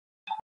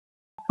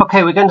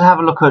Okay, we're going to have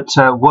a look at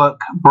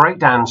work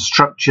breakdown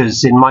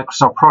structures in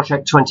Microsoft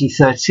Project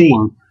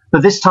 2013,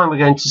 but this time we're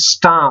going to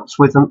start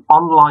with an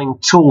online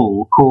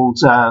tool called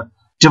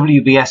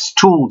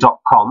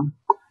WBStool.com.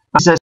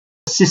 It's a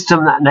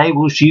system that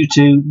enables you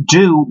to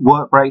do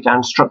work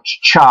breakdown structure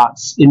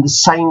charts in the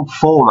same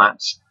format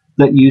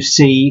that you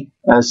see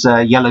as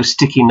yellow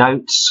sticky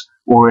notes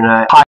or in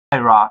a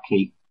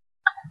hierarchy.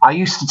 I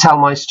used to tell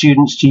my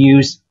students to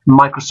use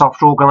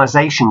Microsoft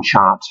organization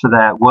charts for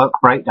their work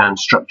breakdown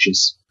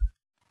structures.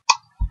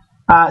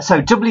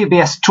 So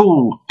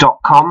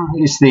WBStool.com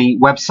is the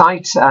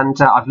website, and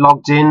I've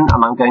logged in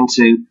and I'm going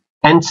to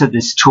enter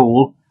this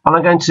tool and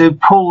I'm going to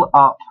pull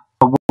up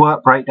a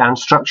work breakdown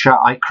structure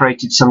I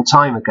created some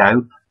time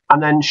ago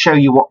and then show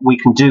you what we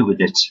can do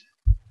with it.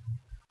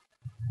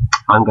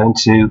 I'm going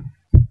to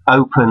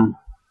open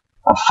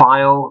a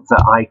file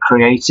that I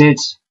created,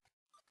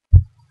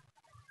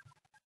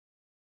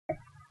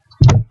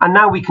 and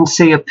now we can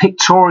see a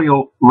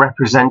pictorial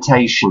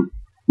representation.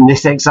 In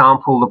this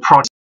example, the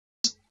project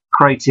is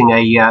creating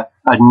a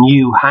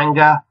new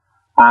hangar,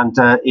 and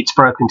it's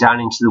broken down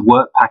into the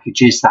work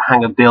packages, the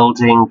hangar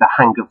building, the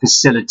hangar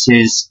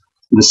facilities,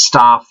 the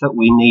staff that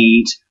we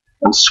need,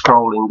 and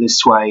scrolling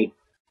this way,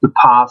 the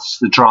paths,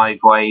 the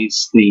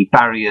driveways, the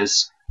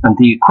barriers, and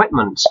the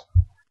equipment.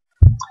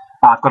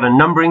 I've got a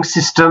numbering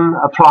system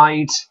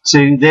applied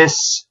to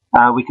this.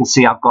 We can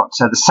see I've got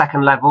the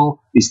second level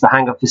is the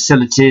hangar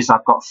facilities,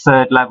 I've got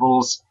third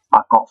levels,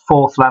 I've got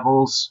fourth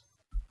levels.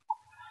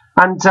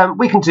 And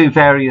we can do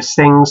various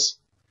things: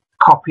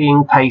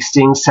 copying,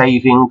 pasting,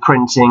 saving,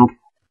 printing.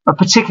 Of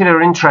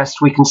particular interest,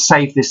 we can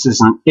save this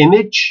as an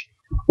image,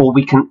 or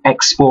we can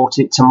export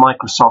it to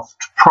Microsoft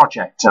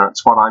Project. And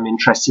that's what I'm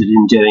interested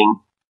in doing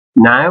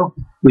now.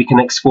 We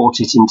can export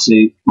it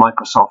into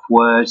Microsoft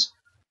Word.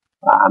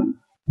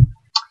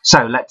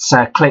 So let's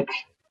click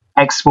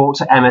Export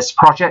to MS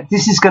Project.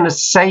 This is going to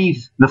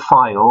save the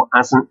file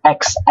as an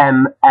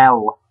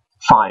XML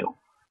file.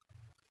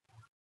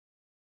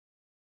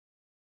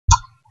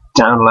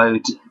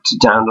 Download to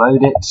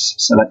download it.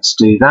 So let's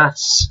do that.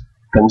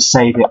 I'm going to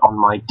save it on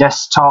my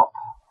desktop.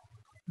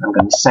 I'm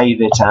going to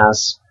save it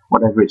as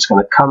whatever it's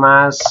going to come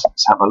as.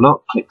 Let's have a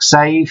look. Click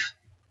Save.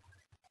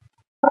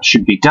 That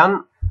should be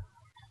done.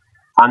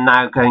 I'm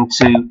now going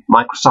to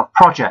Microsoft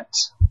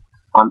Project.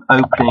 I'm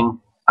opening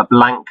a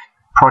blank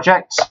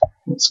project.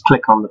 Let's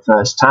click on the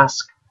first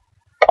task.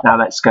 Now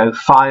let's go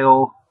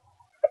File,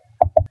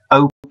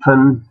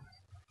 Open.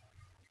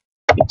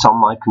 It's on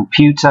my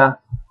computer.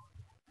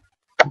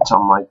 It's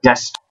on my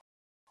desktop.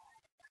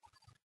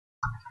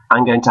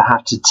 I'm going to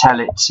have to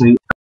tell it to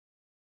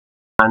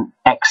an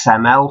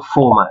XML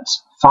format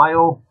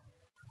file.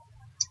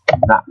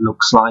 That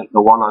looks like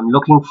the one I'm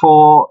looking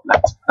for.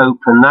 Let's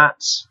open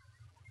that.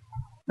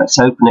 Let's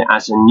open it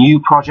as a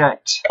new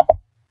project.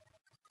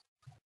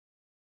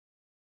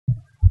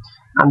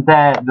 And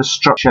there the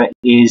structure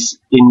is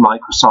in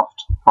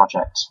Microsoft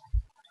Project.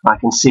 I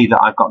can see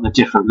that I've got the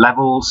different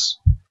levels.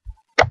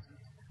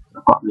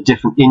 I've got the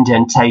different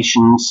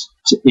indentations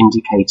to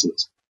indicate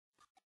it.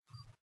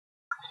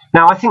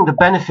 Now, I think the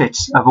benefit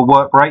of a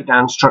work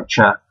breakdown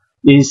structure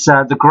is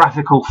the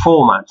graphical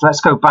format.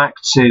 Let's go back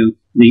to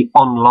the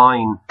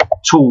online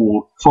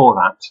tool for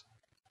that.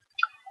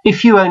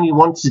 If you only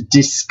want to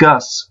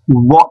discuss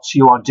what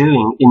you are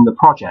doing in the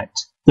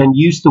project, then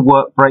use the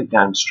work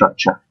breakdown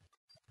structure.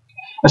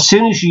 As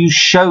soon as you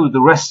show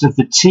the rest of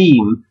the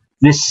team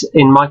this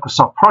in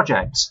Microsoft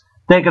Project,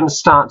 they're going to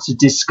start to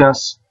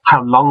discuss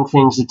how long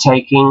things are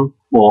taking,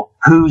 or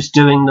who's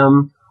doing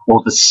them,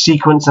 or the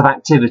sequence of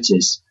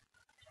activities.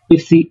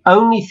 If the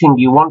only thing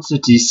you want to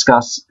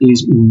discuss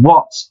is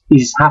what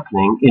is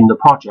happening in the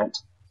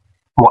project,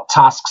 what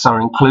tasks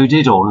are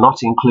included or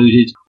not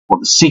included, or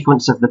the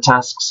sequence of the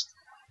tasks,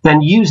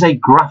 then use a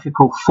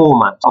graphical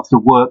format of the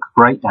work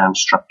breakdown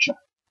structure.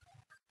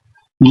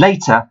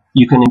 Later,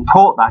 you can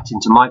import that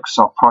into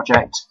Microsoft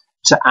Project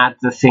to add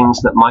the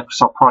things that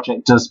Microsoft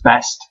Project does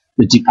best,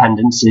 the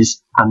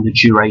dependencies and the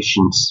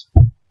durations.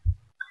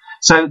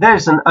 So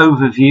there's an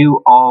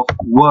overview of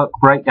work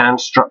breakdown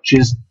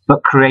structures,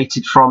 but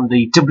created from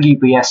the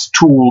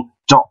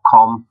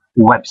WBStool.com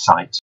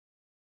website.